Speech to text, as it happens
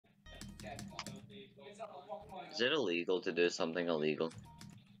Is it illegal to do something illegal?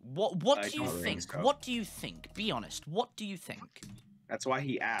 What do you think? So. What do you think? Be honest. What do you think? That's why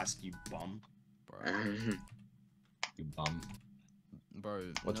he asked, you bum. Bro. You bum.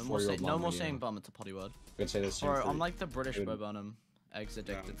 Bro, What's no more saying bum, it's a potty word. Could say this. Bro, I'm like the British Bo Burnham. Eggs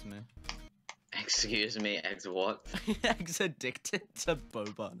addicted to me. Excuse me, eggs what? Eggs addicted to Bo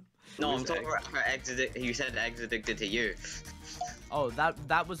Burnham. No, I'm talking about eggs addicted. You said eggs addicted to you. Oh,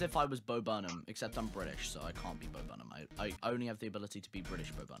 that was if I was Bo Burnham, except I'm British, so I can't be Bo Burnham. I only have the ability to be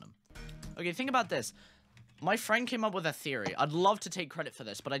British Bo Burnham. Okay, think about this. My friend came up with a theory. I'd love to take credit for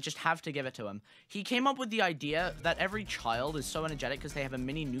this, but I just have to give it to him. He came up with the idea that every child is so energetic because they have a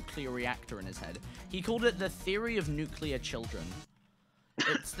mini nuclear reactor in his head. He called it the theory of nuclear children.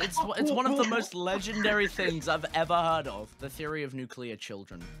 It's one of the most legendary things I've ever heard of. The theory of nuclear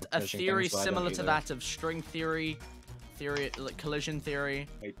children. A theory similar to that of string theory, like collision theory.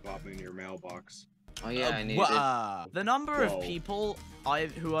 Hate popping in your mailbox. Oh yeah, I need it. The number of people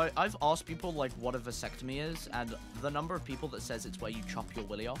I've asked people like what a vasectomy is, and the number of people that says it's where you chop your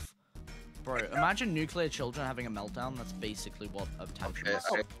willy off. Bro, imagine nuclear children having a meltdown. That's basically what a tantrum is.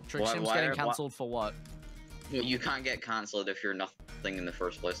 Trixim's getting cancelled for what? You can't get cancelled if you're nothing in the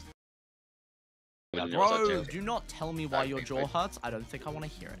first place. Bro, do not tell me why your jaw hurts. I don't think I want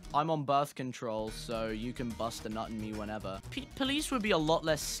to hear it. I'm on birth control, so you can bust a nut in me whenever. Police would be a lot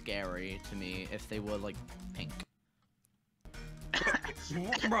less scary to me if they were, like, pink.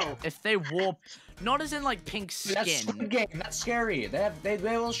 Bro. If they wore... Not as in, like, pink skin. That's Squid Game. That's scary. They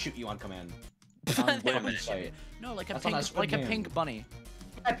will shoot you on command. No, like a pink bunny.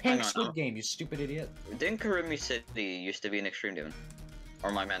 A pink Squid Game, you stupid idiot. Didn't Karumi City used to be an extreme demon?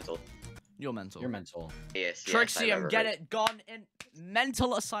 Or my mental? You're mental. You're mental. Yes, Trixium, get it? Gone in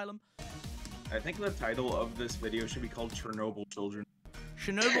mental asylum. I think the title of this video should be called Chernobyl Children.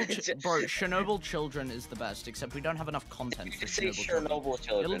 Chernobyl Children is the best, except we don't have enough content for Chernobyl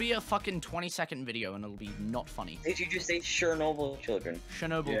Children. It'll be a fucking 20-second video and it'll be not funny. Did you just say Chernobyl Children?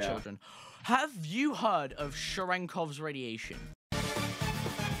 Chernobyl Children. Have you heard of Cherenkov's radiation?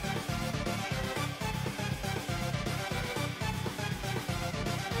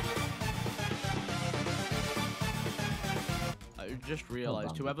 I just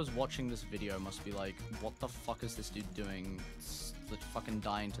realized whoever's watching this video must be like, what the fuck is this dude doing? It's fucking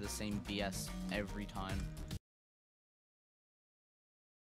dying to the same BS every time.